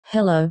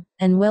Hello,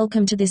 and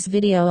welcome to this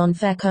video on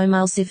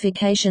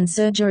phacoemulsification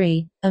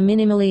surgery, a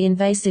minimally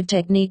invasive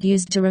technique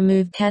used to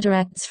remove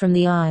cataracts from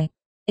the eye.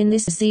 In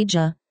this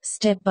procedure,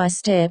 step by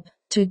step,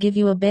 to give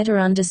you a better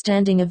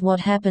understanding of what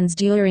happens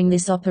during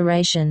this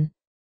operation.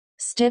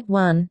 Step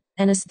 1.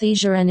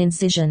 Anesthesia and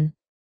incision.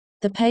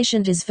 The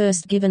patient is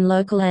first given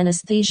local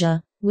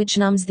anesthesia, which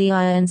numbs the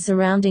eye and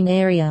surrounding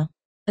area.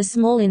 A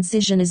small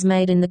incision is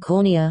made in the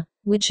cornea,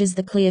 which is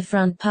the clear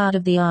front part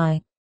of the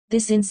eye.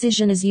 This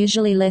incision is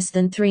usually less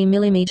than 3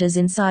 mm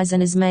in size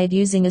and is made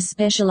using a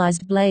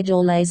specialized blade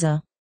or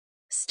laser.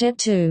 Step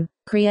 2.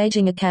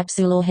 Creating a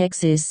capsule or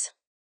hexis.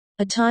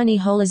 A tiny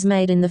hole is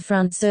made in the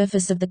front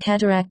surface of the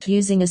cataract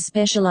using a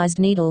specialized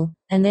needle,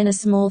 and then a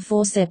small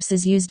forceps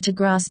is used to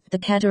grasp the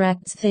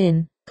cataract's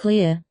thin,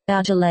 clear,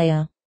 outer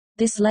layer.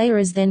 This layer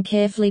is then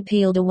carefully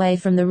peeled away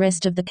from the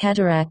rest of the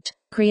cataract,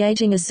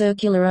 creating a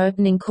circular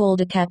opening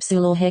called a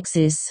capsule or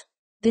hexis.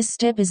 This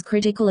step is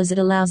critical as it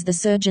allows the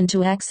surgeon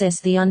to access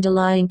the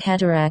underlying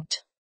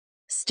cataract.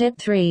 Step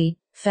 3.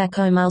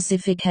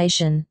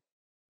 Phacoemulsification.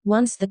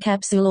 Once the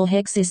capsule or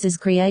hexis is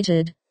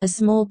created, a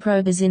small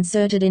probe is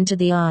inserted into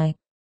the eye.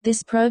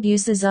 This probe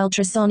uses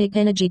ultrasonic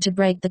energy to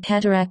break the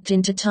cataract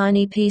into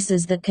tiny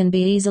pieces that can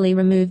be easily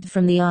removed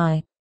from the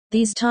eye.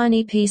 These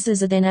tiny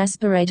pieces are then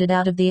aspirated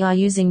out of the eye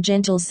using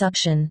gentle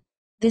suction.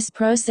 This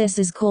process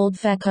is called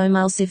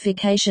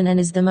phacoemulsification and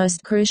is the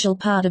most crucial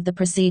part of the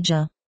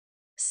procedure.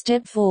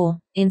 Step 4.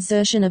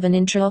 Insertion of an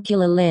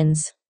intraocular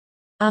lens.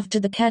 After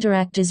the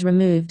cataract is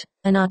removed,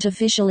 an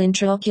artificial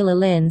intraocular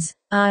lens,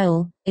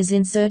 IOL, is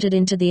inserted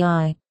into the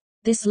eye.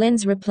 This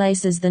lens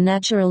replaces the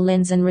natural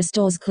lens and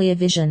restores clear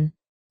vision.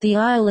 The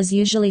IOL is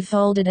usually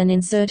folded and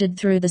inserted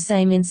through the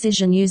same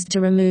incision used to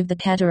remove the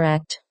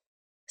cataract.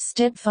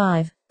 Step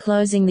 5.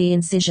 Closing the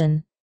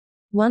incision.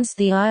 Once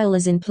the IOL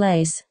is in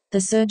place, the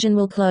surgeon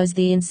will close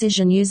the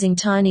incision using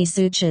tiny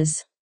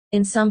sutures.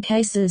 In some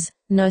cases,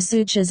 no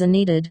sutures are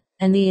needed,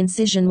 and the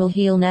incision will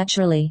heal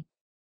naturally.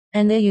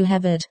 And there you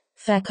have it,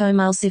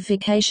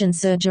 phacoemulsification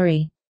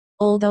surgery.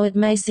 Although it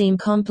may seem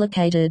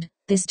complicated,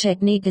 this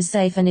technique is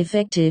safe and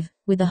effective,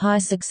 with a high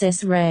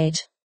success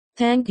rate.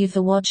 Thank you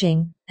for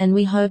watching, and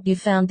we hope you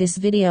found this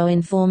video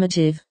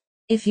informative.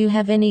 If you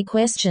have any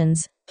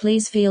questions,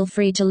 please feel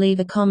free to leave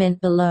a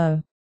comment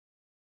below.